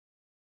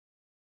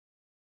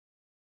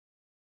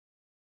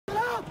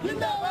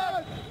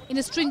In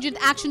a stringent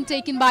action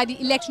taken by the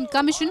Election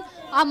Commission,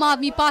 Aam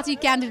Aadmi Party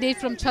candidate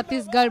from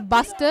Chhattisgarh,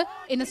 Bastar.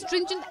 In a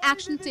stringent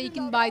action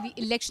taken by the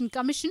Election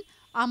Commission,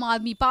 Aam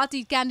Aadmi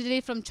Party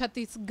candidate from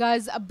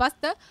Chhattisgarh's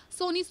Bastar,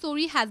 Soni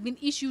Sori, has been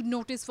issued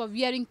notice for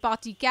wearing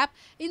party cap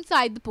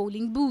inside the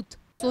polling booth.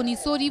 Soni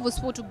Sori was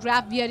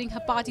photographed wearing her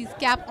party's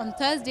cap on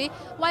Thursday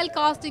while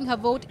casting her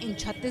vote in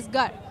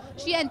Chhattisgarh.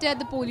 She entered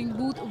the polling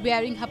booth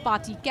wearing her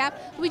party cap,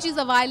 which is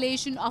a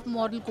violation of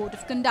Model Code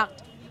of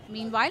Conduct.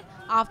 Meanwhile,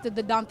 after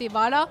the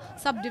Dantewada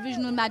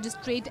Sub-Divisional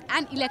Magistrate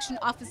and Election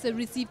Officer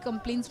received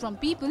complaints from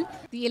people,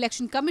 the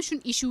Election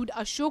Commission issued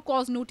a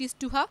show-cause notice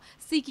to her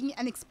seeking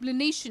an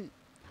explanation.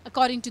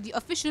 According to the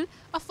official,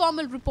 a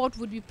formal report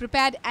would be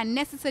prepared and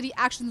necessary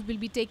actions will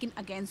be taken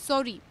against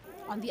Sori.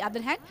 On the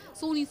other hand,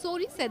 Soni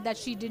Sori said that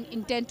she didn't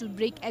intend to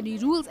break any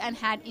rules and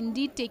had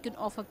indeed taken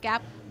off her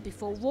cap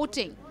before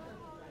voting.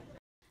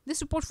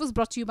 This report was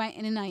brought to you by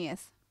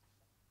NNIS.